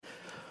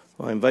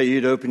Well, I invite you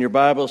to open your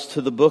Bibles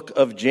to the book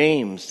of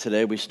James.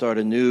 Today we start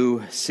a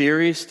new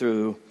series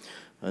through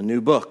a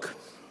new book,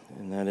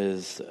 and that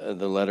is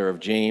the letter of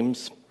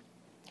James.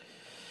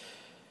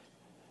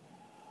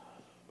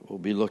 We'll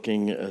be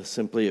looking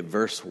simply at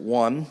verse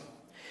 1.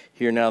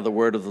 Hear now the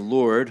word of the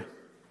Lord.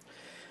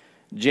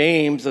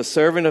 James, a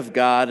servant of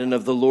God and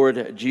of the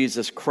Lord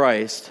Jesus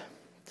Christ,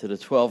 to the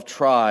 12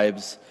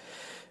 tribes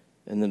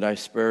in the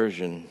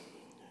dispersion,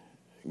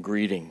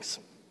 greetings.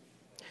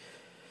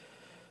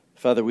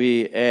 Father,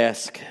 we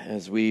ask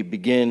as we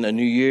begin a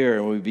new year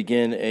and we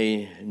begin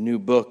a new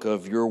book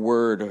of your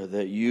word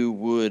that you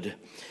would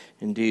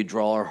indeed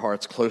draw our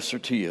hearts closer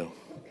to you.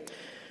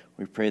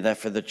 We pray that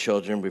for the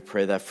children. We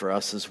pray that for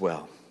us as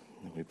well.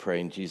 We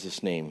pray in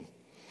Jesus' name.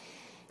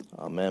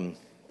 Amen.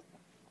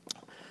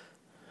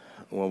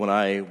 Well, when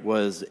I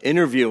was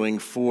interviewing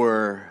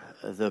for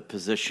the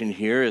position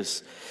here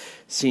as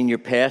senior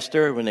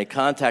pastor, when they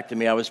contacted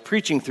me, I was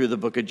preaching through the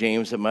book of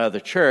James at my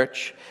other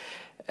church.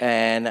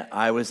 And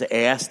I was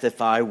asked if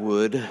I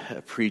would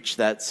preach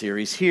that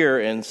series here.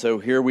 And so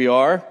here we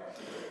are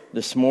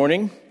this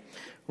morning.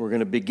 We're going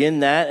to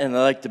begin that. And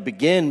I'd like to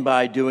begin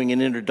by doing an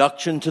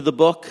introduction to the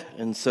book.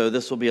 And so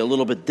this will be a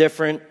little bit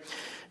different,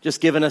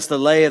 just giving us the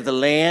lay of the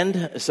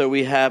land so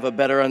we have a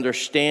better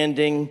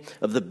understanding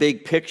of the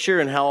big picture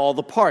and how all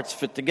the parts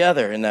fit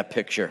together in that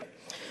picture.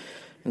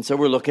 And so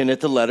we're looking at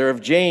the letter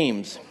of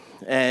James.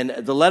 And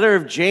the letter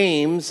of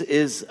James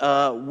is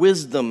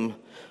wisdom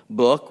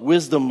book,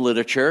 wisdom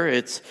literature.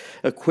 It's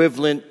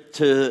equivalent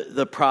to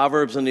the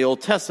Proverbs in the Old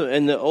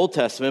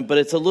Testament, but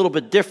it's a little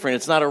bit different.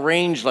 It's not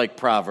arranged like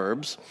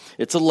Proverbs.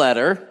 It's a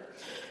letter.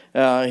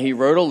 He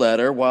wrote a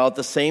letter while at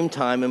the same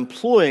time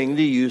employing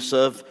the use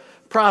of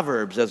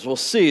Proverbs, as we'll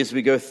see as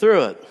we go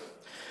through it.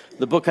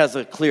 The book has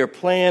a clear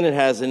plan. It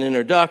has an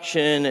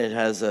introduction. It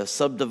has a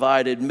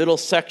subdivided middle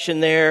section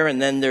there,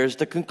 and then there's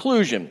the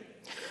conclusion.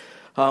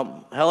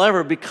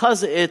 However,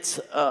 because it's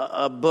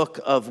a book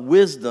of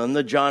wisdom,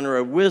 the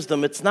genre of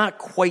wisdom, it's not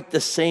quite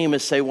the same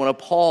as, say, one of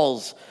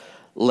Paul's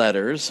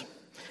letters.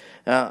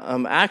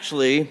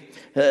 Actually,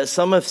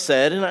 some have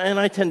said, and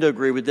I tend to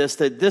agree with this,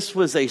 that this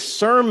was a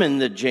sermon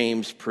that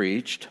James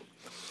preached,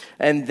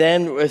 and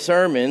then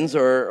sermons,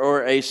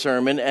 or a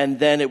sermon, and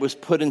then it was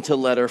put into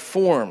letter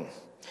form.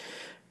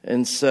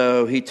 And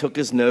so he took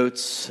his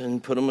notes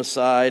and put them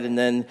aside, and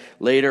then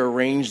later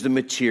arranged the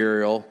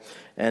material.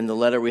 And the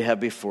letter we have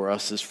before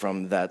us is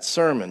from that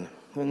sermon.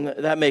 And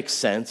that makes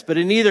sense. But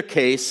in either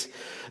case,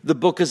 the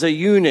book is a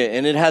unit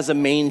and it has a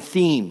main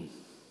theme.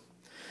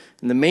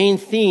 And the main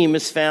theme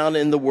is found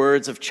in the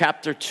words of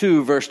chapter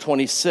 2, verse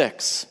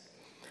 26.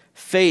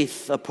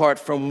 Faith apart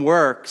from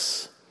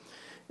works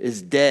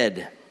is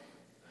dead.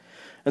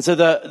 And so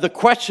the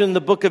question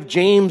the book of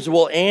James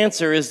will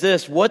answer is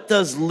this: what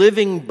does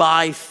living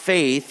by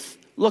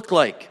faith look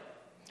like?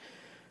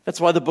 That's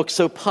why the book's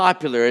so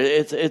popular.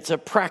 It's a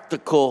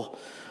practical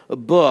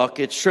book.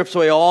 It strips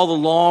away all the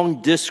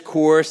long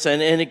discourse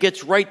and it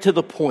gets right to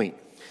the point.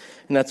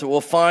 And that's what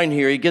we'll find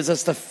here. He gives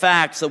us the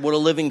facts of what a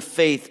living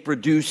faith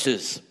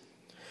produces.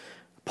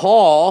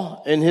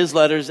 Paul, in his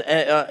letters,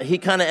 he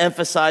kind of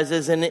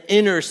emphasizes an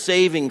inner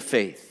saving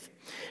faith.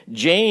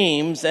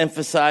 James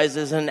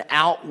emphasizes an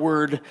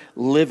outward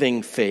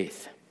living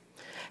faith.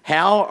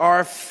 How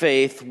our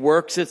faith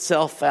works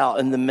itself out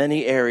in the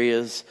many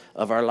areas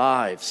of our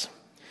lives.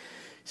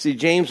 See,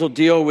 James will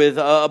deal with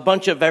a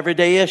bunch of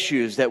everyday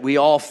issues that we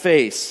all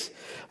face.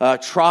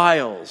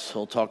 Trials.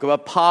 He'll talk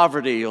about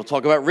poverty. He'll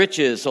talk about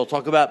riches. He'll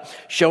talk about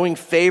showing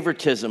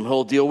favoritism.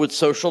 He'll deal with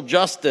social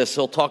justice.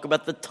 He'll talk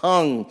about the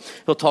tongue.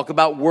 He'll talk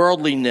about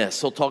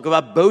worldliness. He'll talk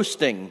about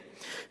boasting.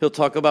 He'll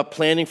talk about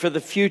planning for the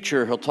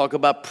future. He'll talk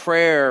about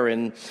prayer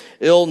and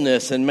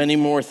illness and many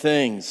more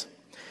things.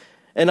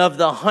 And of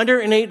the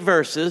 108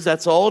 verses,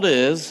 that's all it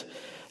is,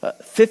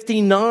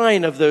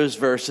 59 of those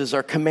verses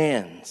are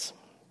commands.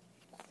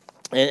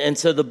 And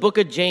so the book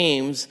of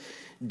James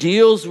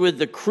deals with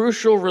the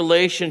crucial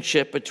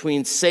relationship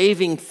between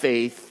saving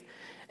faith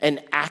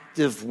and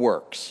active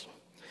works.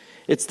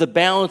 It's the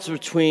balance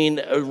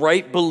between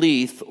right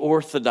belief,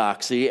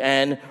 orthodoxy,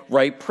 and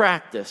right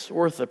practice,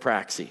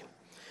 orthopraxy.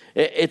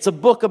 It's a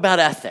book about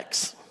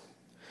ethics.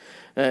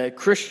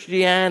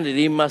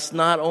 Christianity must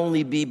not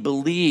only be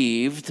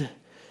believed,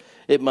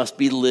 it must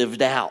be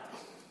lived out.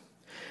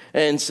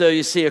 And so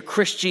you see, a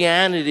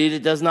Christianity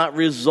that does not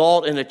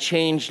result in a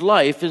changed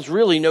life is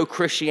really no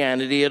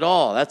Christianity at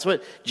all. That's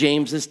what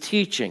James is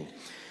teaching.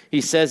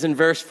 He says in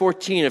verse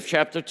 14 of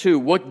chapter 2,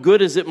 "What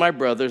good is it, my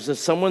brothers, if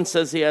someone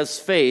says he has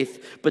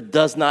faith but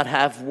does not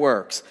have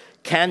works?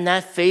 Can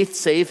that faith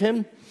save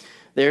him?"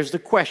 There's the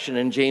question,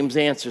 and James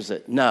answers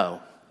it. No,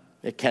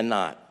 it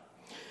cannot.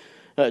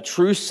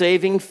 True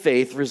saving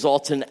faith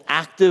results in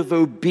active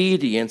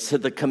obedience to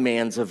the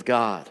commands of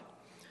God.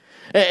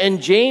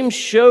 And James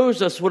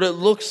shows us what it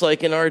looks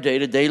like in our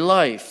day-to-day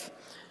life.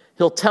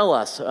 He'll tell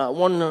us,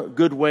 one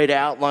good way to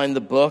outline the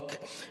book,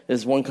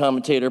 as one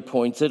commentator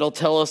points it, he'll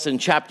tell us in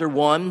chapter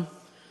 1,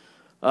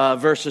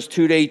 verses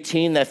 2 to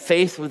 18, that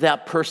faith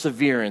without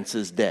perseverance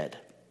is dead.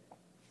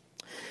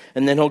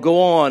 And then he'll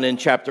go on in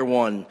chapter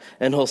 1,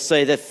 and he'll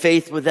say that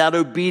faith without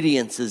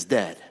obedience is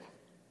dead.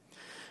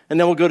 And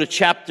then we'll go to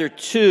chapter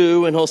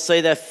 2, and he'll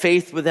say that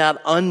faith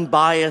without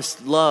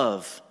unbiased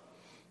love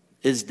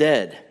is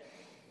dead.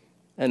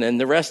 And then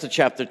the rest of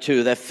chapter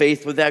 2, that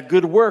faith without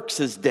good works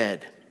is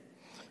dead.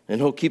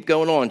 And he'll keep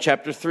going on.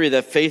 Chapter 3,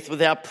 that faith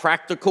without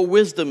practical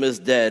wisdom is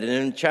dead. And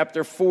in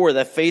chapter 4,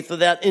 that faith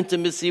without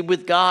intimacy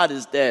with God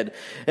is dead.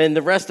 And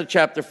the rest of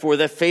chapter 4,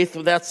 that faith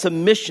without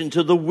submission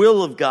to the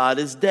will of God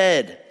is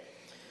dead.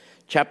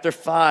 Chapter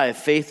 5,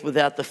 faith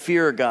without the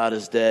fear of God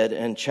is dead.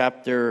 And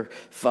chapter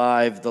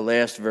 5, the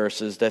last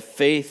verses, that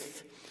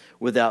faith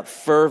without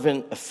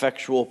fervent,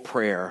 effectual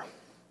prayer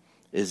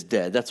is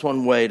dead. That's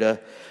one way to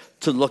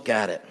look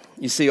at it.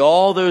 You see,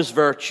 all those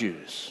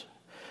virtues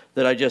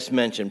that I just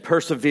mentioned: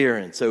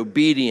 perseverance,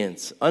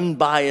 obedience,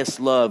 unbiased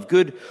love,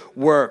 good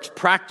works,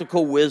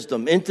 practical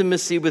wisdom,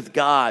 intimacy with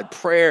God,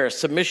 prayer,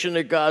 submission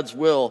to God's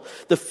will,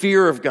 the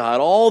fear of God.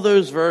 All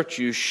those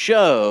virtues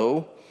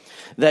show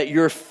that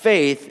your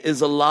faith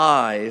is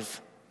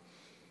alive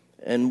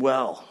and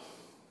well.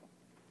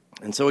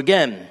 And so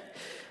again,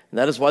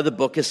 that is why the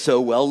book is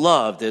so well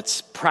loved.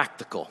 It's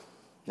practical.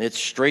 It's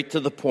straight to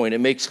the point.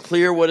 It makes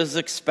clear what is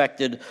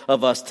expected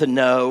of us to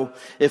know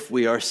if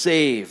we are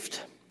saved.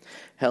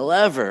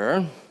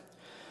 However,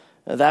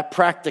 that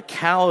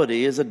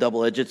practicality is a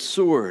double-edged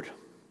sword.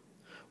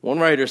 One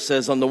writer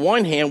says, on the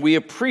one hand, we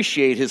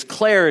appreciate his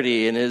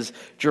clarity and his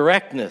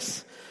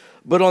directness.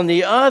 But on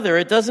the other,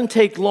 it doesn't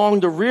take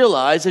long to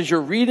realize as you're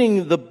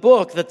reading the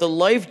book that the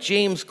life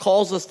James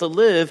calls us to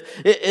live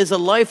is a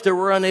life that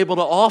we're unable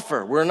to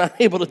offer. We're not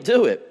able to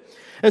do it.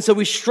 And so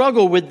we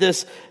struggle with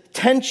this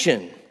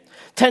tension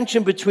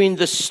between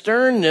the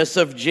sternness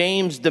of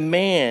James'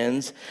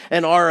 demands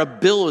and our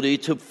ability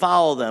to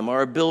follow them,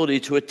 our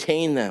ability to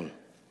attain them.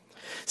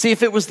 See,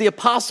 if it was the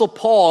Apostle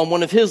Paul in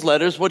one of his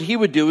letters, what he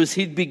would do is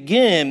he'd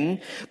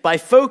begin by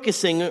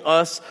focusing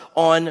us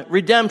on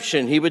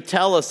redemption. He would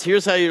tell us,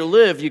 here's how you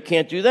live. You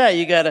can't do that.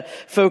 You got to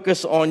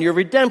focus on your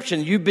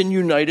redemption. You've been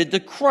united to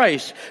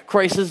Christ.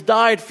 Christ has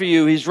died for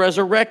you. He's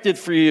resurrected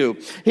for you.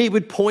 He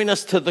would point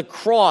us to the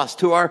cross,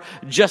 to our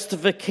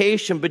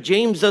justification. But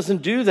James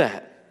doesn't do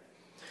that.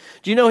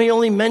 Do you know he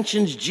only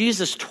mentions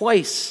Jesus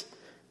twice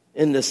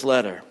in this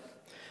letter?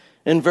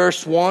 In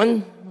verse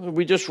 1,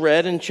 we just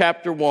read in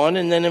chapter 1,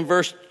 and then in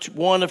verse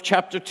 1 of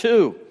chapter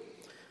 2.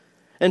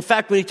 In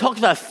fact, when he talks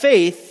about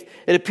faith,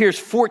 it appears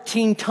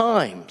 14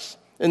 times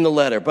in the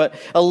letter, but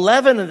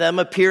 11 of them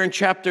appear in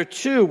chapter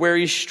 2, where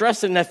he's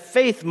stressing that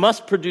faith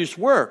must produce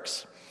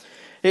works.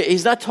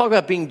 He's not talking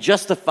about being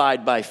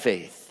justified by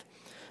faith,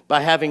 by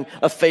having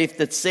a faith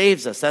that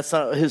saves us. That's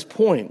not his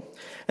point.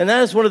 And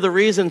that is one of the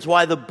reasons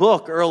why the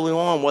book early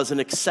on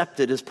wasn't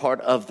accepted as part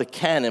of the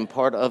canon,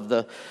 part of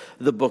the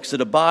books of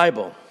the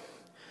Bible.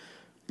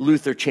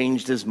 Luther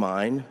changed his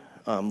mind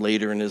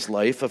later in his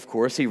life, of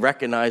course. He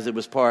recognized it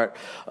was part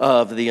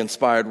of the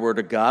inspired word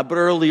of God. But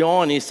early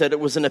on, he said it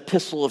was an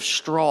epistle of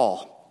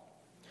straw.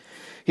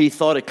 He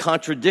thought it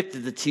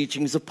contradicted the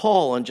teachings of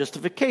Paul on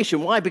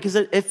justification. Why? Because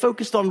it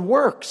focused on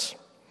works.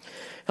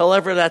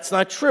 However, that's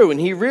not true, and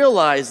he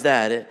realized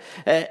that.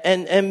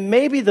 And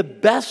maybe the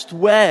best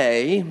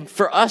way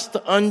for us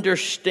to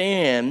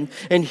understand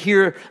and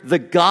hear the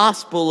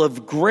gospel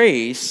of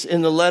grace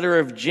in the letter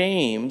of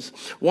James,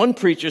 one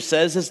preacher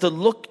says, is to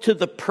look to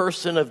the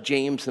person of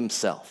James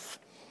himself.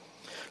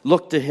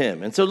 Look to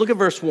him. And so look at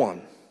verse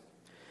 1.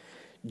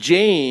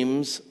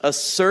 James, a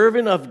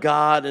servant of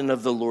God and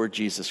of the Lord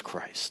Jesus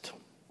Christ.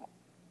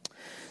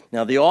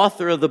 Now, the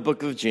author of the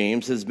book of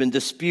James has been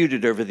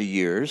disputed over the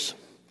years.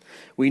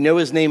 We know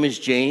his name is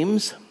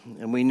James,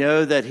 and we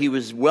know that he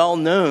was well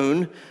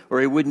known,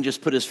 or he wouldn't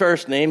just put his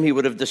first name, he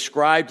would have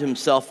described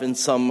himself in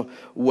some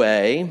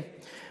way.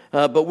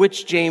 But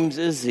which James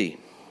is he?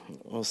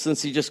 Well,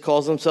 since he just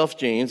calls himself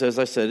James, as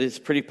I said, it's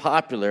pretty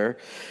popular.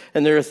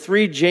 And there are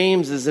 3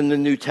 Jameses in the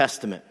New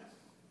Testament.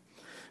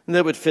 And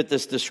that would fit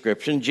this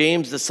description.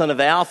 James, the son of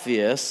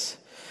Alphaeus,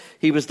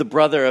 he was the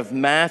brother of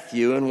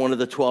Matthew and one of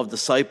the 12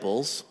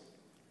 disciples.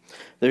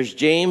 There's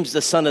James,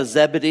 the son of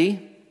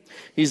Zebedee.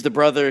 He's the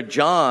brother of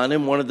John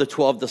and one of the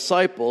 12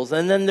 disciples.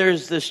 And then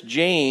there's this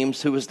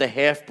James who was the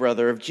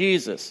half-brother of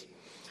Jesus.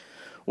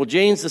 Well,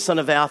 James, the son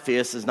of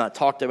Alphaeus, is not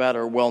talked about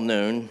or well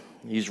known.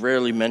 He's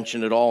rarely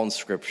mentioned at all in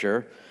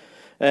Scripture.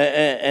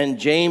 And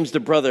James, the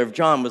brother of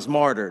John, was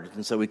martyred.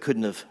 And so he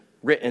couldn't have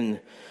written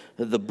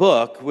the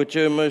book, which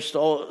almost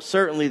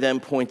certainly then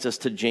points us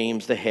to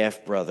James, the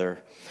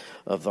half-brother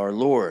of our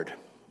Lord.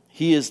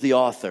 He is the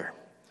author.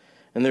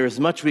 And there is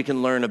much we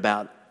can learn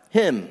about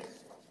him.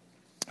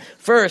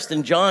 First,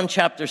 in John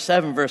chapter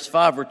 7, verse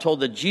 5, we're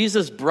told that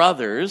Jesus'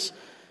 brothers,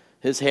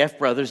 his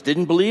half-brothers,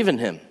 didn't believe in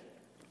him.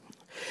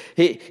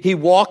 He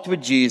walked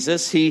with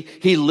Jesus,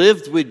 he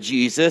lived with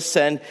Jesus,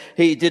 and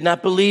he did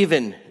not believe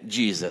in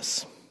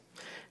Jesus.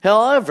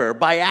 However,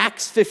 by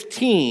Acts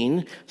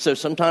 15, so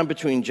sometime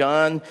between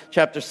John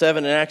chapter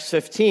 7 and Acts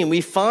 15,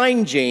 we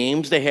find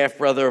James, the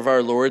half-brother of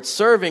our Lord,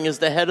 serving as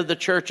the head of the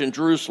church in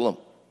Jerusalem.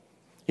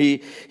 In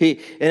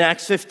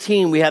Acts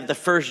 15, we have the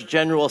first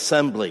general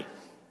assembly.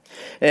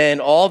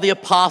 And all the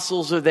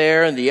apostles are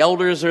there, and the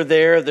elders are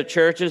there. The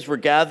churches were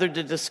gathered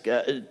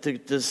to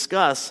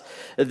discuss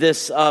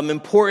this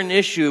important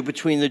issue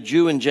between the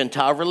Jew and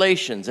Gentile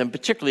relations, and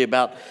particularly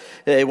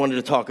they wanted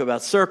to talk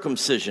about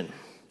circumcision.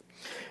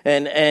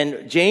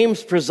 And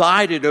James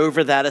presided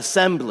over that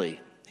assembly.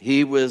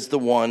 He was the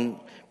one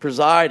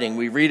presiding.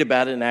 We read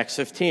about it in Acts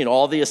 15.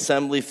 All the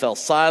assembly fell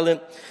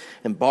silent,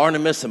 and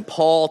Barnabas and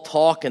Paul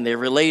talk, and they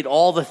relate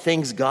all the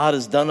things God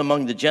has done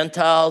among the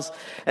Gentiles.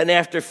 And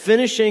after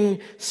finishing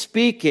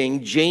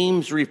speaking,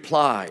 James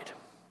replied.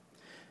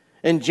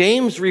 And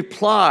James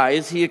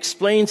replies, he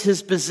explains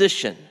his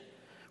position.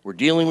 We're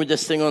dealing with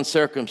this thing on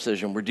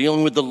circumcision. We're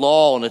dealing with the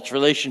law and its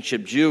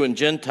relationship, Jew and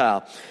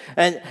Gentile.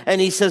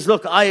 And he says,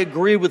 look, I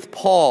agree with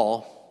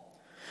Paul,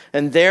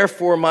 and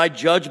therefore my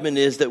judgment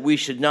is that we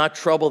should not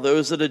trouble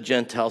those of the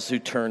Gentiles who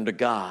turn to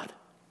God.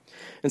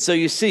 And so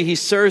you see, he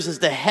serves as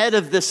the head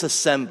of this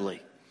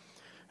assembly.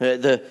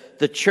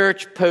 The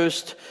church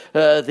post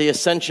the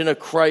ascension of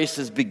Christ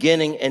is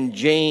beginning, and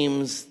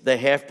James, the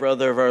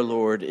half-brother of our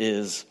Lord,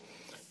 is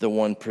the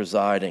one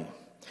presiding.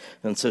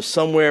 And so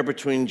somewhere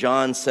between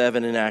John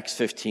 7 and Acts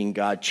 15,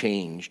 God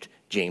changed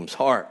James'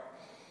 heart.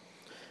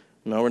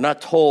 Now, we're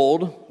not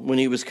told when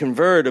he was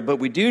converted, but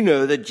we do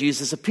know that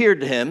Jesus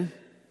appeared to him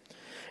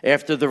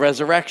after the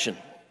resurrection.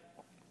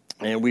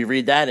 And we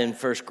read that in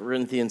 1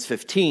 Corinthians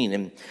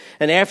 15.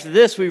 And after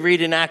this, we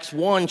read in Acts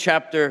 1,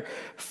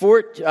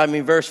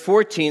 verse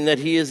 14, that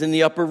he is in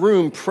the upper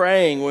room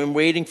praying when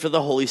waiting for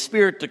the Holy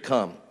Spirit to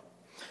come.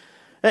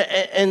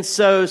 And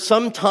so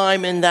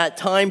sometime in that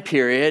time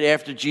period,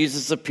 after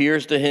Jesus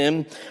appears to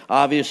him,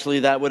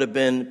 obviously that would have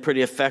been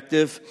pretty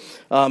effective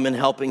in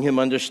helping him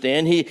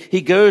understand.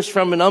 He goes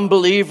from an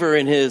unbeliever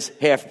in his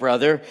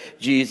half-brother,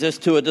 Jesus,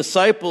 to a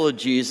disciple of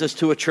Jesus,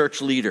 to a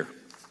church leader.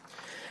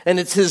 And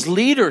it's his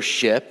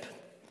leadership,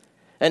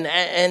 and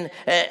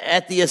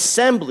at the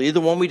assembly,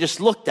 the one we just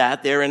looked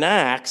at there in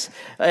Acts,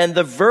 and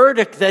the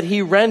verdict that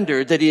he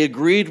rendered, that he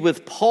agreed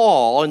with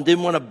Paul and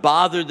didn't want to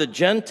bother the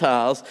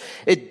Gentiles,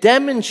 it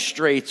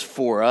demonstrates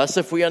for us,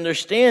 if we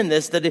understand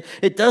this, that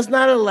it does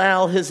not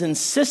allow his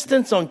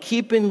insistence on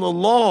keeping the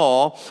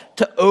law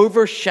to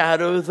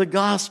overshadow the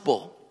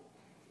gospel.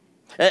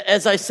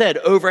 As I said,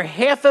 over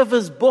half of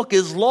his book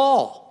is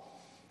law.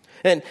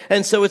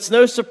 And so it's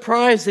no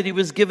surprise that he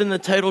was given the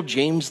title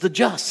James the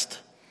Just.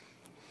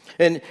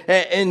 And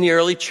in the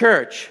early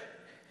church,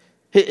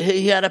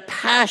 he had a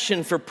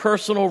passion for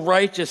personal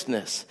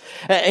righteousness.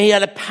 And he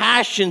had a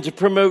passion to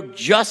promote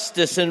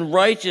justice and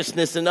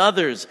righteousness in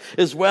others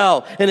as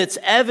well. And it's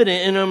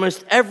evident in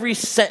almost every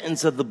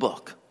sentence of the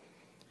book.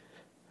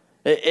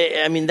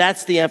 I mean,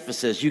 that's the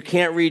emphasis. You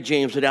can't read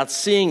James without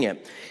seeing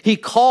it. He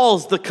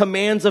calls the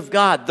commands of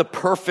God the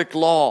perfect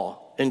law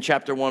in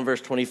chapter 1,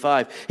 verse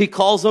 25. He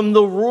calls them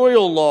the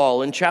royal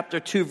law in chapter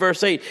 2,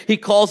 verse 8. He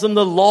calls them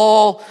the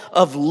law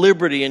of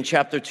liberty in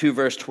chapter 2,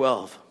 verse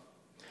 12.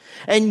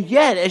 And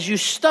yet, as you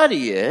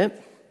study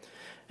it,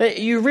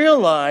 you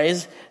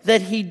realize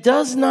that he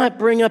does not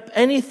bring up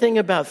anything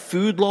about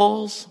food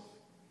laws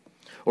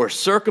or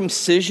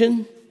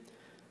circumcision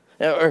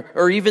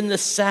or even the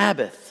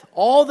Sabbath.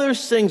 All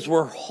those things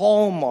were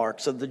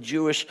hallmarks of the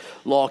Jewish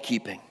law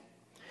keeping.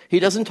 He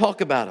doesn't talk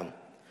about them.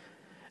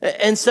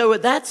 And so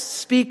that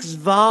speaks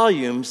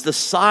volumes. The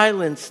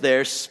silence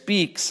there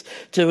speaks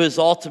to his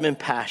ultimate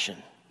passion.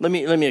 Let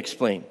me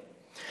explain.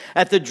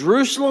 At the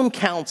Jerusalem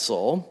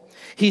Council,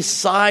 he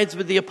sides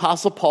with the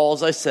Apostle Paul,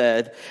 as I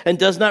said, and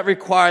does not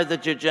require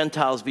that the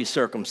Gentiles be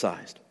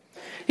circumcised.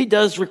 He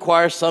does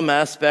require some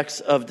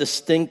aspects of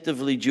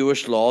distinctively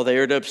Jewish law. They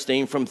are to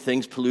abstain from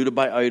things polluted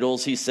by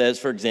idols, he says,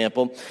 for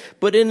example.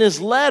 But in his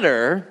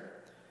letter,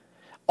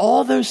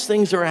 all those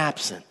things are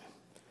absent.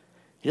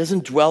 He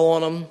doesn't dwell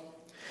on them.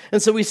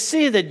 And so we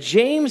see that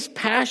James'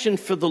 passion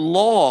for the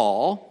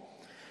law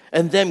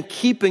and them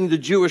keeping the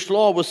Jewish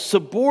law was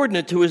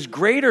subordinate to his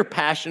greater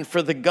passion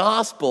for the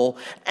gospel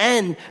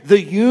and the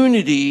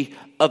unity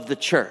of the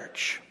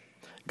church.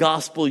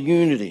 Gospel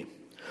unity.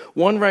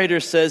 One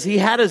writer says he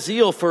had a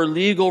zeal for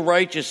legal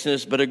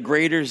righteousness, but a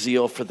greater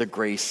zeal for the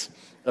grace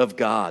of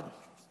God.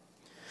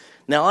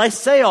 Now, I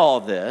say all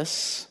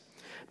this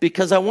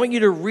because I want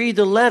you to read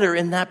the letter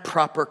in that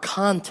proper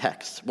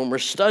context when we're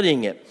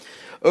studying it.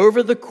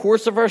 Over the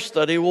course of our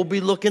study, we'll be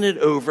looking at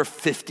over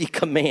 50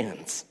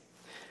 commands.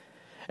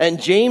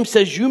 And James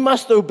says, you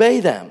must obey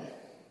them.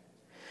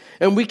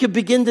 And we could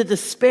begin to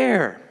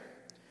despair.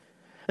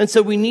 And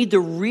so we need to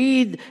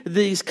read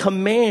these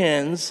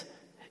commands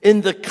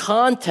in the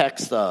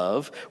context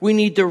of, we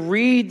need to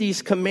read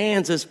these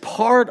commands as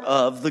part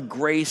of the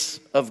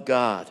grace of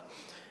God.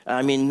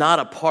 I mean, not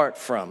apart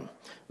from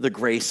the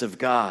grace of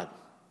God.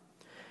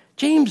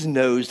 James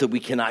knows that we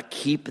cannot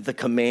keep the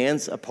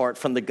commands apart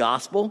from the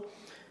gospel.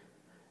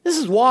 This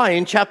is why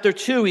in chapter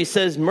 2 he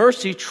says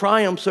mercy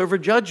triumphs over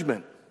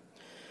judgment.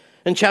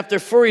 In chapter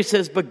 4 he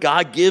says, but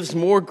God gives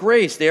more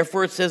grace.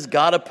 Therefore it says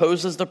God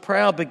opposes the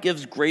proud but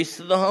gives grace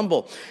to the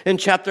humble. In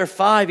chapter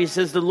 5 he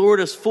says the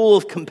Lord is full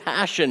of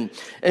compassion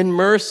and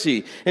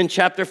mercy. In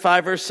chapter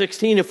 5 verse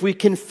 16, if we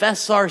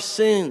confess our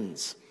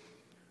sins,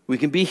 We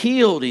can be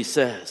healed, he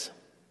says.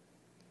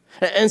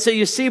 And so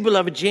you see,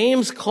 beloved,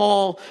 James'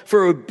 call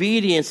for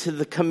obedience to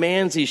the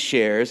commands he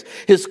shares,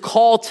 his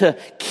call to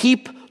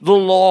keep the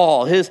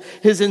law,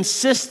 his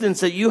insistence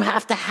that you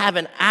have to have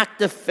an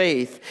act of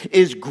faith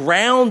is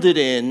grounded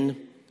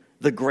in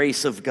the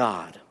grace of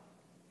God.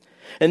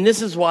 And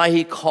this is why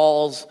he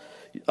calls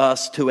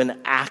us to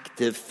an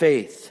active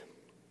faith.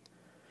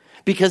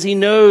 Because he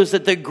knows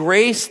that the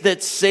grace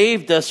that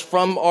saved us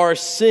from our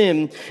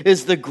sin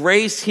is the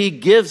grace he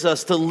gives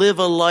us to live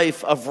a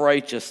life of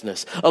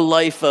righteousness, a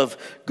life of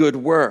good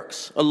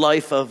works, a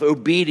life of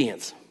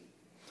obedience.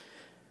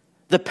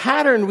 The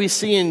pattern we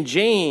see in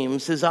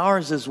James is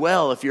ours as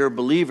well if you're a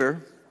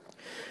believer.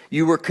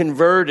 You were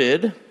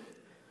converted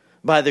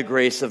by the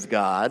grace of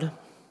God.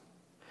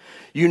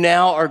 You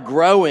now are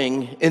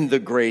growing in the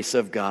grace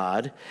of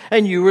God,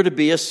 and you were to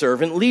be a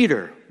servant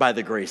leader by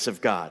the grace of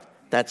God.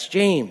 That's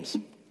James.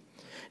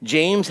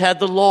 James had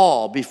the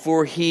law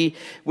before he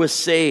was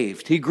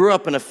saved. He grew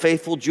up in a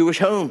faithful Jewish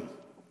home.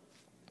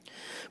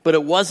 But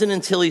it wasn't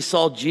until he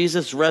saw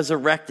Jesus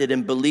resurrected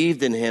and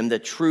believed in him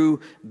that true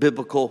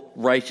biblical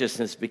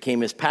righteousness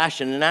became his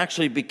passion and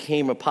actually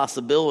became a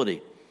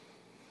possibility.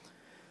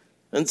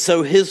 And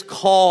so his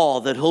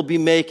call that he'll be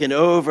making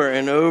over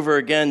and over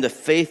again to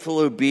faithful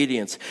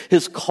obedience,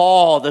 his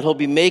call that he'll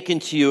be making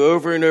to you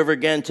over and over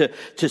again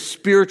to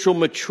spiritual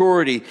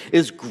maturity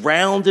is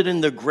grounded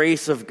in the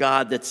grace of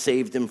God that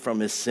saved him from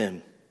his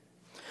sin.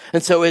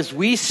 And so as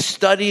we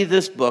study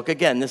this book,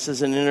 again, this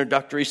is an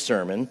introductory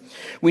sermon,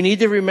 we need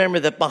to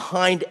remember that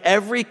behind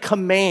every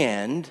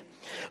command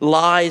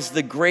lies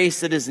the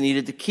grace that is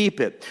needed to keep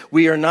it.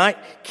 We are not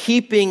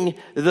keeping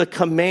the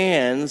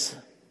commands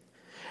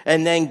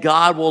and then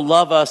God will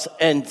love us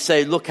and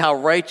say, look how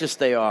righteous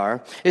they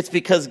are. It's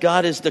because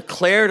God has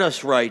declared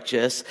us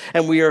righteous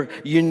and we are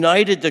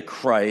united to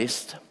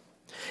Christ.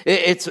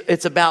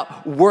 It's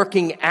about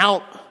working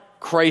out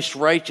Christ's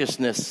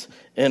righteousness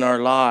in our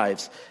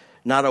lives,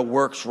 not a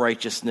works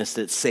righteousness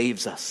that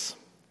saves us.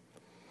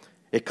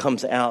 It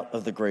comes out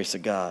of the grace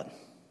of God.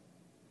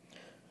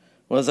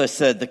 Well, as I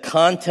said, the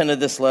content of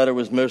this letter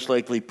was most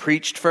likely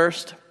preached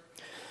first.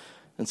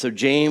 And so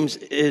James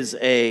is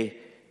a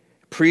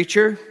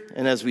preacher,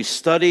 and as we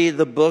study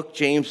the book,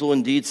 James will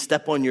indeed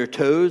step on your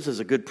toes, as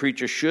a good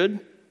preacher should.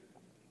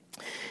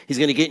 He's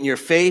going to get in your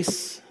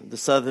face. The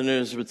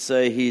Southerners would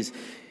say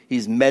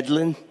he's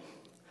meddling.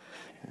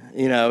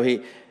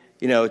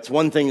 It's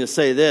one thing to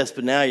say this,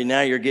 but now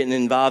you're getting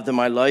involved in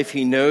my life.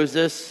 He knows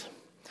this.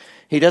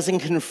 He doesn't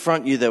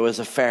confront you, though,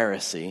 as a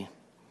Pharisee.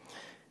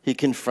 He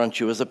confronts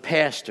you as a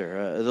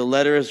pastor. The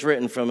letter is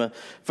written from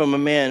a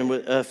man,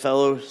 a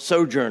fellow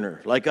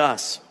sojourner like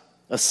us,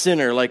 a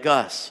sinner like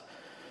us.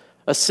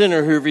 A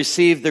sinner who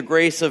received the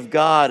grace of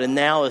God and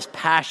now is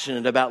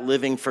passionate about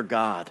living for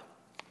God.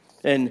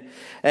 And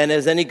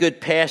as any good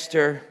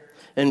pastor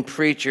and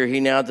preacher, he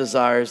now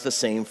desires the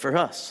same for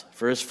us,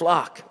 for his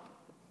flock.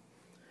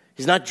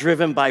 He's not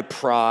driven by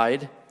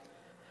pride,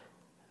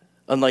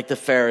 unlike the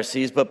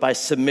Pharisees, but by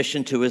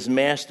submission to his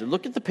master.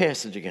 Look at the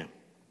passage again.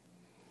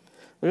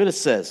 Look what it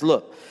says.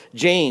 Look,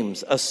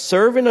 James, a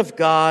servant of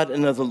God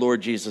and of the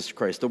Lord Jesus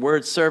Christ. The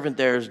word servant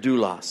there is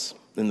doulos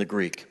in the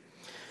Greek.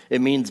 It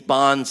means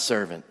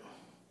bondservant.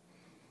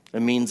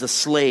 It means a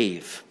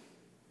slave.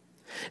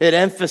 It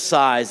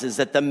emphasizes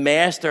that the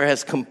master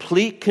has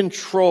complete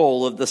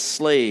control of the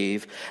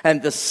slave,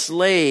 and the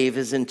slave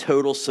is in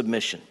total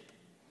submission.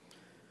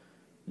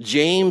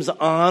 James'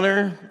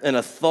 honor and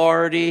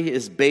authority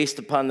is based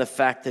upon the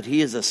fact that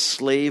he is a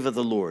slave of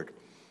the Lord.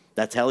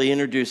 That's how he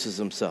introduces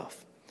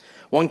himself.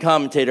 One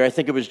commentator, I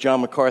think it was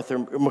John MacArthur,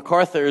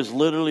 MacArthur has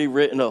literally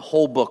written a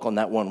whole book on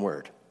that one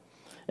word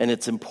and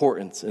its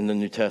importance in the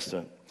New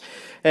Testament.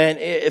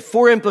 And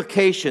 4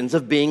 implications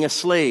of being a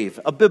slave,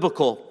 a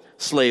biblical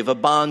slave, a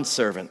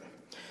bondservant.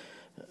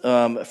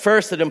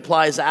 First, it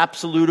implies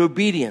absolute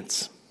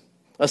obedience.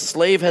 A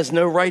slave has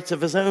no rights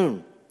of his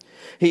own.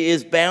 He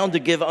is bound to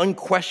give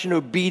unquestioned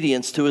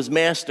obedience to his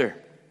master.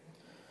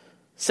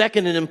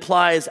 Second, it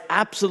implies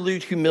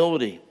absolute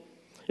humility.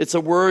 It's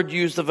a word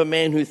used of a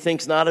man who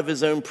thinks not of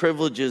his own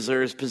privileges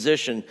or his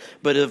position,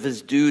 but of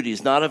his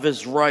duties, not of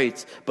his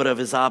rights, but of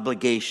his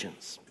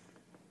obligations.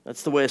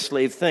 That's the way a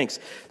slave thinks.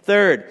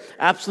 Third,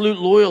 absolute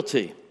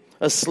loyalty.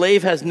 A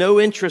slave has no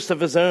interest of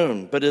his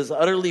own, but is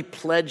utterly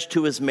pledged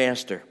to his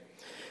master.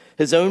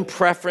 His own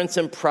preference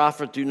and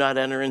profit do not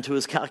enter into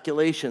his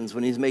calculations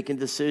when he's making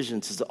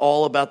decisions. It's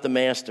all about the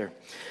master.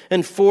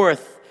 And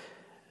fourth,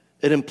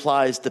 it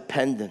implies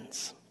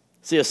dependence.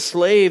 See, a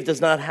slave does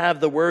not have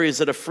the worries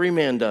that a free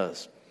man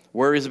does.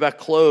 Worries about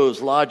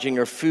clothes, lodging,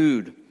 or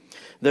food.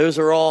 Those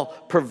are all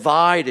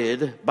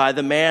provided by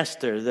the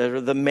master. That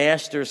are the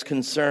master's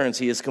concerns.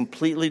 He is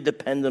completely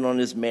dependent on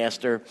his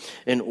master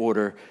in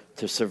order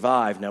to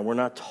survive. Now, we're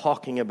not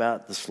talking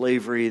about the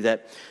slavery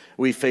that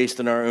we faced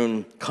in our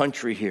own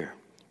country here.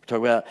 We're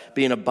talking about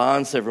being a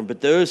bondservant.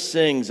 But those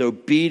things,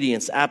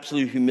 obedience,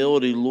 absolute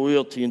humility,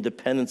 loyalty, and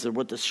dependence, are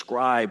what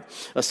describe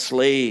a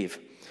slave.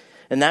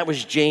 And that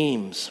was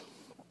James.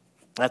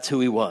 That's who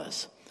he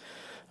was.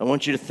 I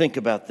want you to think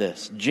about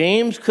this.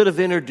 James could have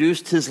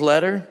introduced his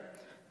letter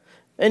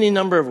any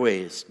number of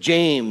ways.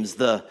 James,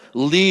 the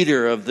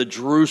leader of the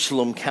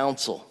Jerusalem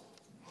council.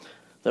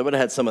 That would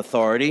have had some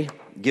authority,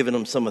 given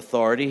him some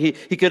authority.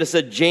 He could have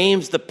said,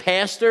 James, the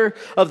pastor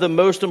of the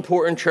most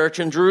important church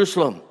in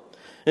Jerusalem,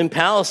 in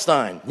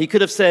Palestine. He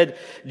could have said,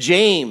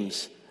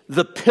 James,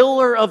 the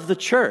pillar of the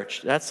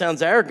church. That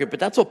sounds arrogant, but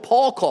that's what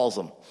Paul calls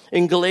him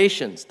in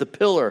Galatians, a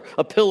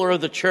pillar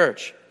of the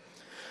church.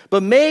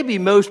 But maybe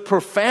most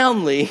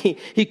profoundly,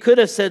 he could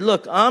have said,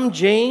 look, I'm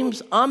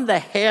James. I'm the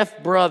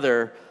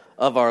half-brother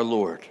of our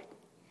Lord.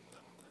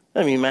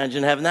 I mean,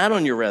 imagine having that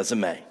on your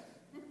resume.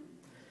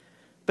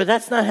 But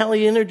that's not how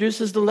he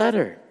introduces the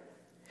letter.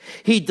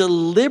 He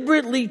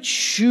deliberately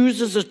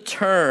chooses a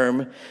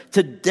term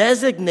to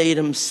designate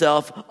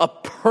himself a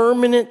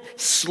permanent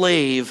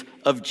slave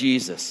of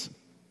Jesus.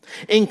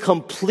 In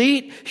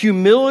complete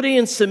humility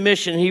and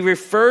submission, he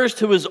refers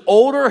to his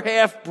older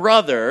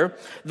half-brother,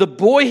 the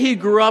boy he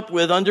grew up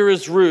with under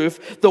his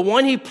roof, the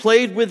one he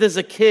played with as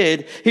a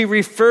kid. He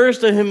refers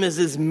to him as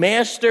his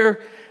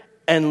master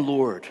and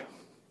Lord.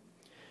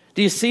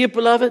 Do you see it,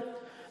 beloved?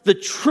 The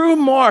true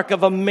mark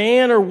of a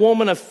man or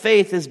woman of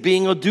faith is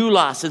being a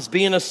doulos. It's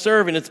being a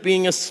servant. It's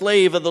being a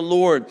slave of the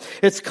Lord.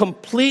 It's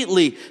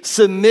completely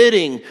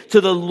submitting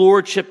to the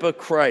lordship of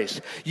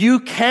Christ. You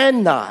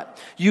cannot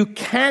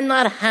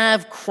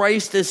have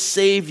Christ as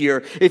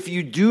Savior if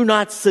you do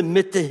not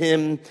submit to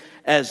Him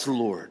as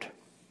Lord.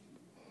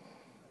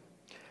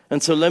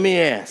 And so let me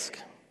ask,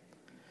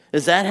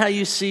 is that how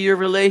you see your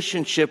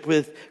relationship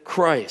with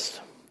Christ?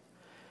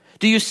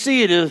 Do you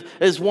see it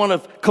as one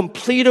of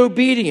complete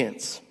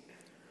obedience,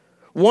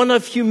 one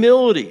of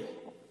humility,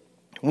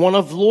 one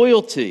of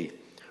loyalty,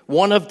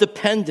 one of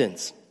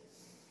dependence?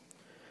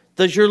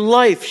 Does your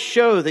life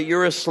show that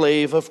you're a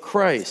slave of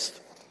Christ?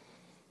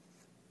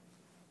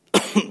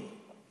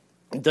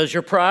 Does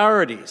your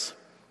priorities,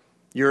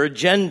 your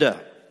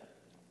agenda,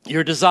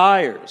 your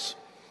desires,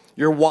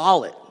 your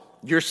wallet,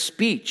 your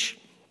speech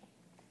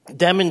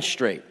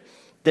demonstrate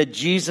that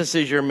Jesus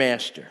is your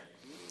master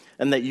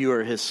and that you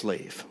are His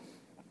slave?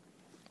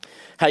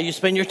 How you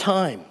spend your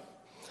time,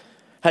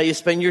 how you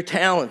spend your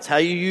talents, how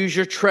you use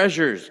your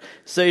treasures.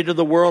 Say to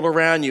the world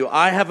around you,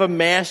 I have a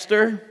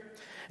master,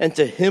 and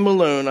to Him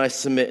alone I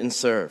submit and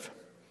serve.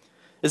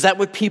 Is that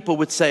what people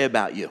would say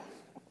about you?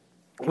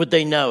 Would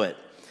they know it?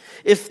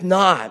 If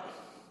not,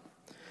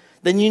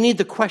 then you need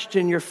to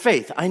question your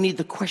faith. I need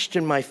to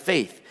question my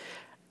faith,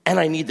 and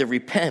I need to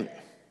repent.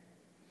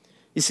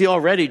 You see,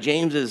 already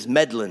James is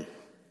meddling.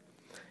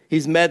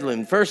 He's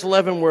meddling. First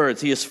 11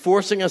 words, he is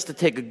forcing us to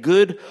take a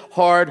good,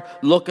 hard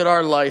look at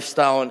our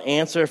lifestyle and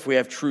answer if we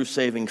have true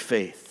saving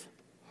faith.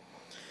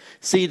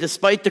 See,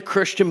 despite the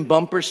Christian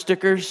bumper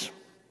stickers,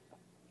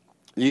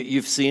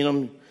 you've seen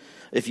them.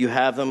 If you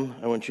have them,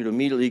 I want you to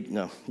immediately,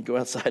 go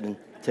outside and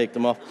take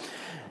them off.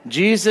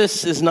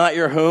 Jesus is not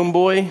your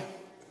homeboy.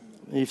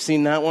 You've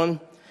seen that one?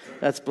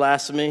 That's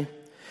blasphemy.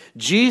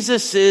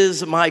 Jesus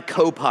is my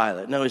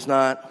co-pilot. No, He's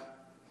not.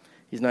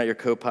 He's not your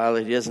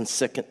co-pilot. He doesn't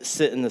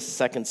sit in the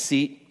second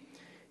seat.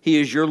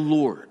 He is your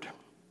Lord.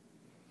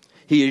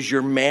 He is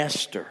your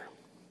master.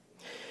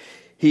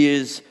 He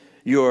is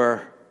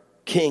your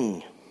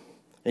king,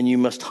 and you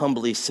must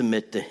humbly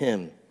submit to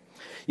Him.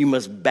 You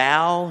must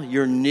bow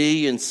your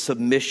knee in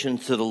submission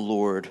to the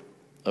Lord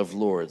of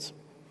Lords.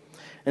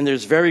 And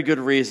there's very good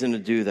reason to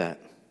do that,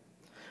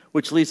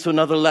 which leads to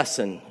another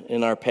lesson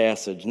in our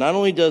passage. Not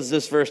only does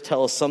this verse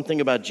tell us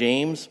something about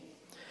James,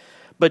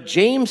 but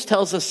James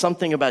tells us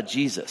something about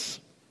Jesus.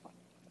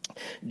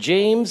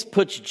 James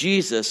puts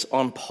Jesus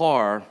on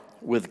par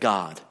with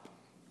God.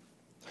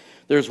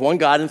 There's one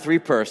God in three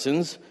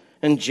persons,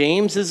 and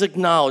James is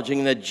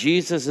acknowledging that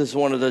Jesus is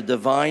one of the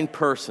divine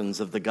persons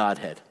of the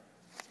Godhead.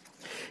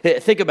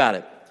 Think about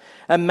it.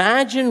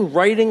 Imagine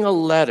writing a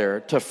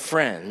letter to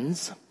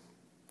friends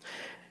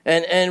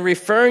and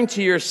referring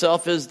to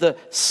yourself as the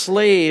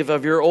slave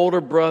of your older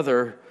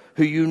brother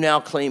who you now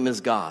claim as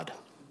God.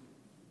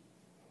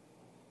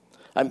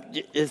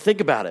 Think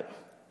about it.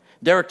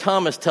 Derek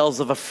Thomas tells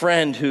of a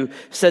friend who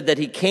said that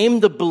he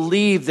came to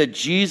believe that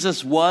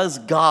Jesus was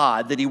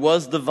God, that He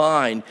was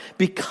divine,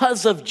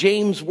 because of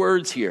James'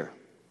 words here.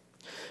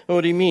 And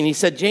what do you mean? He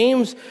said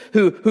James,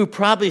 who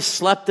probably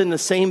slept in the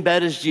same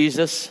bed as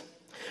Jesus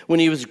when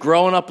he was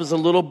growing up as a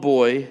little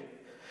boy,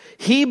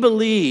 he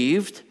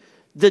believed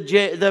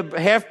the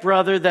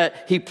half-brother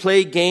that he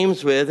played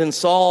games with and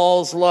saw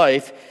all his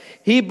life,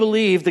 he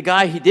believed, the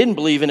guy he didn't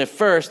believe in at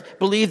first,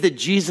 believed that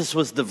Jesus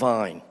was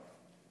divine.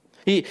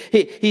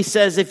 He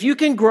says, if you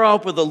can grow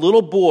up with a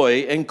little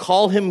boy and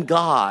call him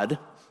God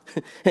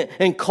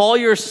and call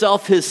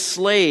yourself His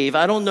slave,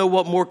 I don't know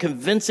what more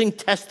convincing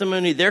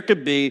testimony there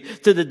could be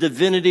to the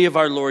divinity of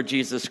our Lord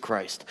Jesus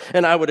Christ.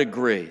 And I would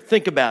agree.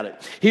 Think about it.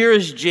 Here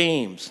is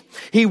James.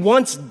 He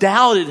once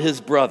doubted his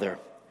brother.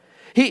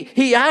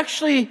 He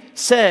actually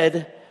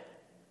said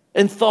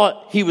and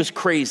thought he was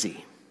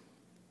crazy.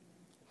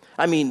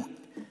 I mean,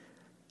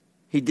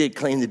 he did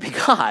claim to be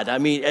God. I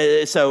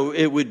mean, so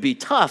it would be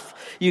tough.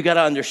 You got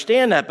to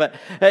understand that. But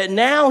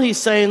now he's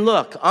saying,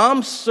 look,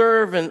 I'm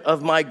servant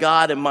of my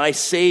God and my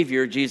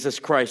Savior, Jesus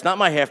Christ. Not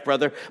my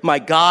half-brother, my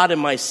God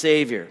and my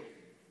Savior.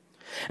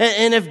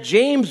 And if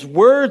James'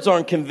 words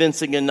aren't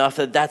convincing enough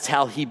that that's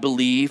how he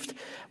believed,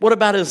 what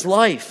about his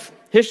life?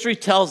 History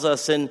tells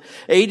us in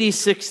AD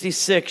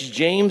 66,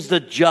 James the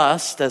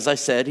Just, as I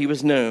said, he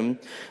was known,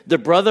 the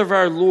brother of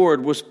our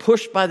Lord, was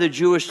pushed by the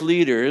Jewish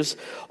leaders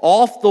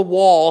off the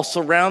wall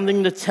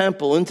surrounding the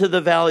temple into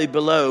the valley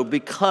below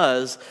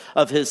because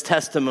of his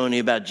testimony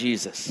about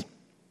Jesus.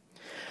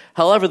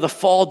 However, the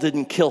fall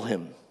didn't kill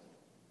him.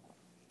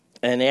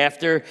 And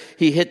after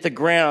he hit the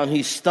ground,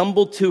 he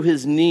stumbled to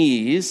his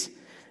knees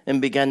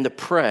and began to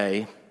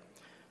pray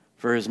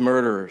for his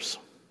murderers.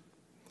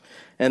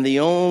 And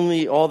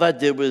all that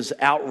did was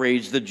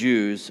outrage the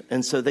Jews,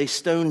 and so they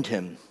stoned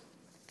him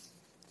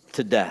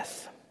to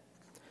death.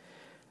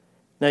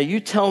 Now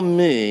you tell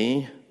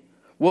me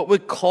what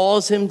would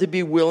cause him to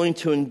be willing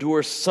to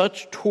endure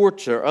such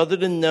torture other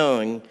than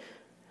knowing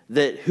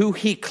that who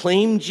he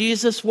claimed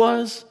Jesus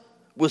was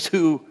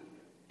who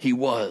he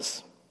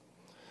was.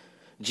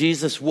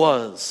 Jesus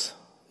was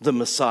the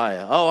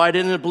Messiah. Oh, I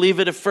didn't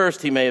believe it at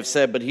first, he may have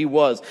said, but he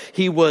was.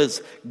 He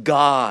was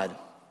God.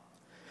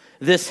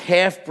 This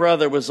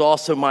half-brother was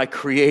also my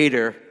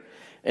creator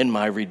and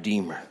my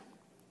redeemer.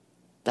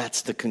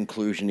 That's the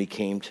conclusion he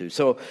came to.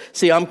 So,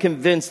 see, I'm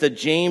convinced that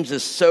James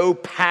is so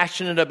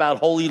passionate about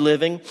holy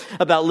living,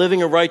 about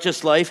living a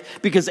righteous life,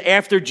 because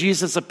after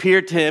Jesus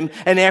appeared to him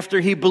and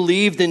after he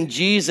believed in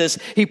Jesus,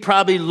 he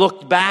probably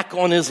looked back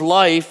on his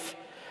life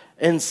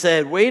and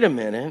said, wait a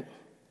minute,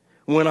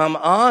 when I'm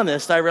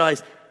honest, I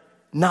realized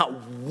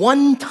not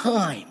one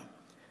time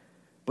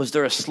was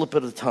there a slip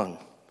of the tongue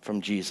from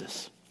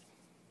Jesus.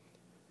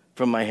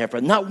 From my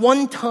half-brother. Not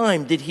one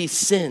time did he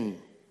sin.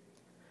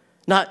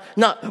 Not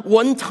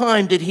one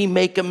time did he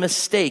make a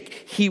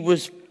mistake. He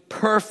was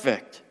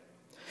perfect.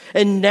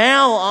 And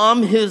now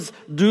I'm his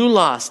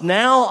doulos.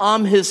 Now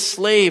I'm his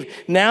slave.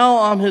 Now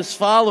I'm his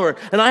follower.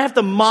 And I have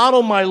to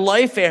model my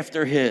life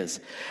after his.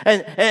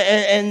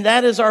 And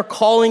that is our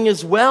calling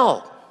as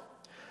well.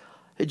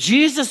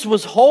 Jesus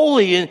was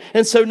holy,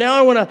 and so now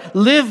I want to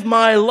live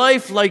my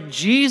life like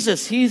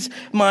Jesus. He's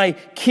my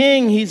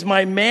king. He's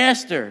my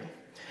master.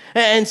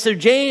 And so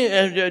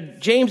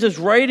James is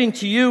writing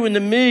to you and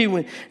to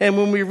me, and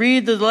when we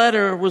read the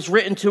letter, it was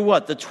written to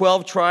what? The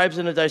 12 tribes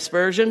in the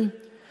dispersion?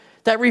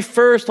 That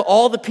refers to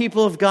all the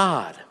people of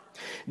God.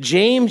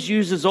 James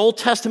uses Old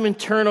Testament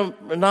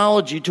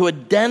terminology to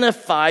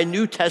identify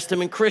New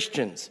Testament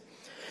Christians.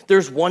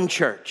 There's one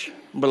church,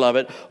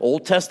 beloved.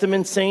 Old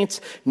Testament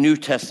saints, New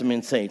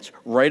Testament saints,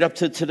 right up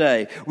to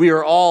today. We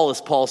are all, as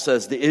Paul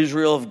says, the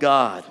Israel of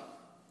God.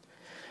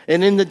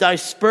 And in the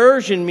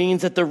dispersion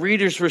means that the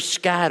readers were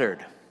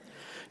scattered,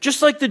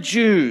 just like the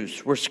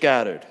Jews were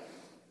scattered.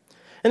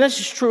 And that's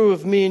just true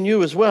of me and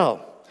you as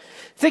well.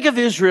 Think of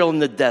Israel in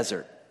the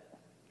desert.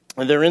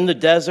 When they're in the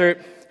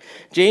desert,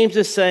 James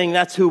is saying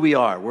that's who we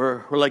are.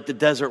 We're like the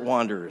desert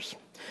wanderers.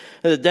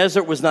 And the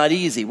desert was not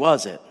easy,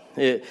 was it?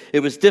 It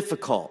was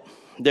difficult.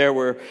 There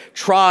were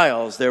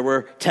trials, there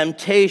were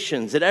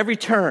temptations. At every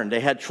turn,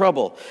 they had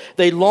trouble.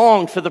 They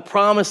longed for the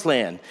promised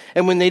land.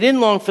 And when they didn't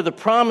long for the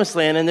promised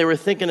land and they were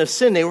thinking of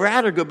sin, they would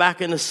rather go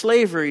back into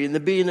slavery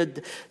than be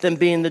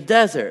in the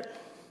desert.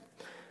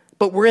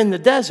 But we're in the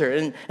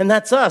desert, and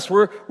that's us.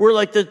 We're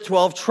like the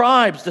 12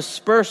 tribes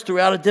dispersed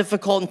throughout a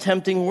difficult and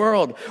tempting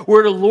world.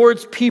 We're the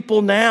Lord's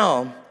people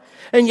now,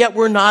 and yet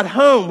we're not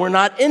home. We're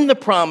not in the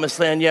promised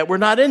land yet. We're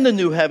not in the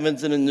new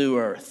heavens and the new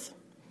earth.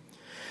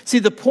 See,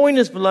 the point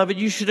is, beloved,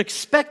 you should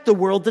expect the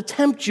world to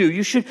tempt you.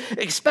 You should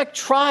expect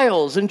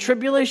trials and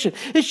tribulation.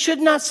 It should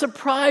not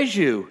surprise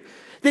you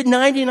that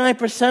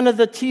 99% of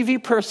the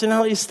TV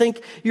personalities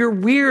think you're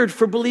weird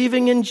for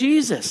believing in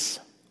Jesus.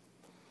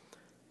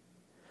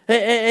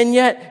 And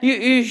yet,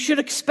 you should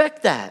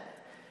expect that.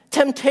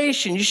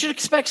 Temptation. You should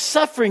expect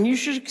suffering. You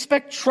should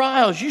expect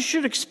trials. You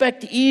should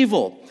expect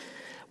evil.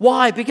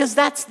 Why? Because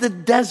that's the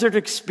desert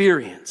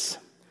experience.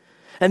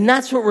 And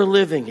that's what we're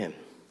living in.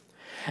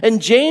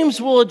 And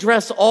James will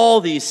address all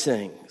these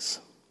things.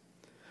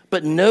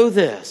 But know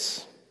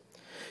this,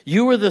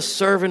 you are the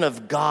servant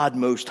of God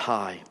Most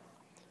High.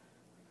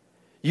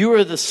 You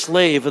are the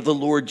slave of the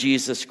Lord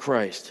Jesus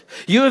Christ.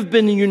 You have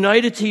been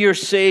united to your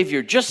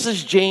Savior, just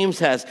as James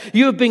has.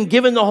 You have been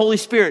given the Holy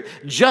Spirit,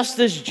 just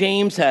as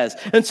James has.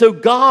 And so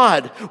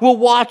God will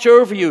watch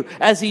over you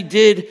as he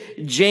did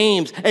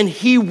James, and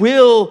he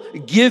will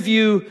give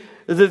you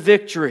the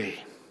victory.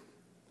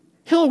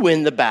 He'll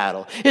win the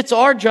battle. It's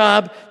our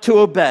job to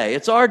obey.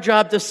 It's our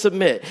job to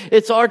submit.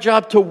 It's our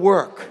job to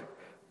work.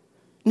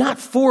 Not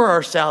for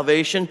our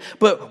salvation,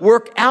 but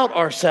work out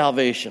our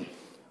salvation.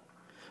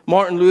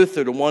 Martin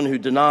Luther, the one who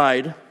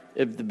denied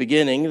at the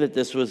beginning that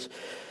this was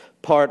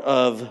part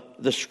of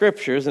the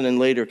scriptures and then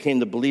later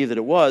came to believe that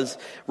it was,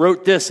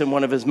 wrote this in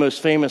one of his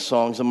most famous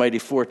songs, A Mighty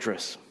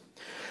Fortress.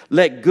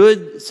 Let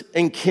goods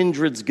and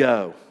kindreds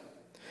go,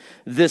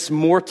 this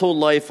mortal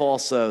life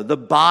also. The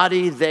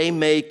body they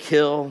may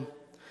kill,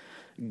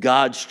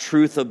 God's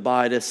truth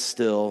abideth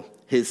still.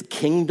 His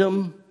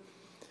kingdom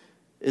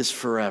is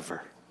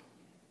forever.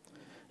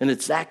 And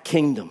it's that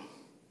kingdom,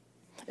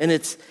 and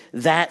it's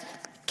that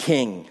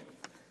king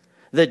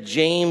that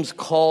James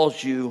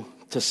calls you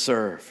to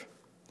serve.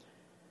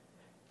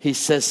 He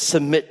says,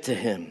 submit to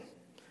him.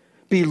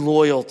 Be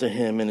loyal to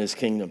him in his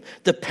kingdom.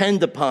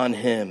 Depend upon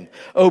him.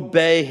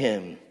 Obey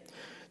him.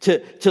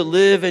 To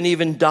live and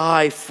even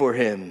die for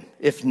him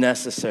if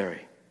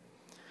necessary.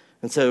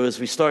 And so as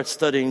we start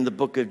studying the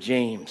book of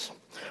James,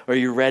 are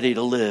you ready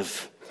to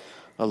live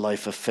a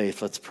life of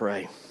faith? Let's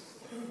pray.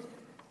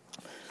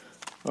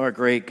 Our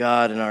great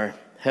God and our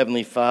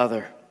Heavenly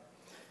Father,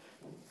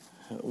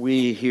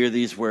 we hear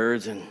these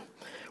words and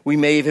we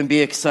may even be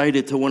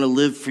excited to want to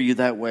live for you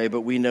that way,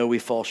 but we know we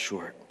fall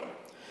short.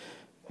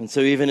 And so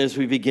even as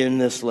we begin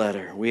this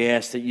letter, we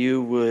ask that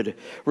you would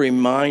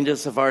remind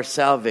us of our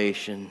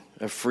salvation,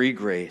 of free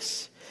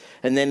grace,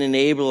 and then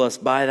enable us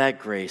by that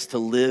grace to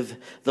live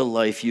the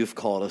life you've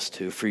called us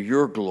to for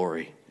your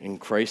glory. In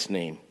Christ's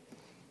name,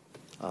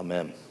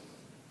 amen.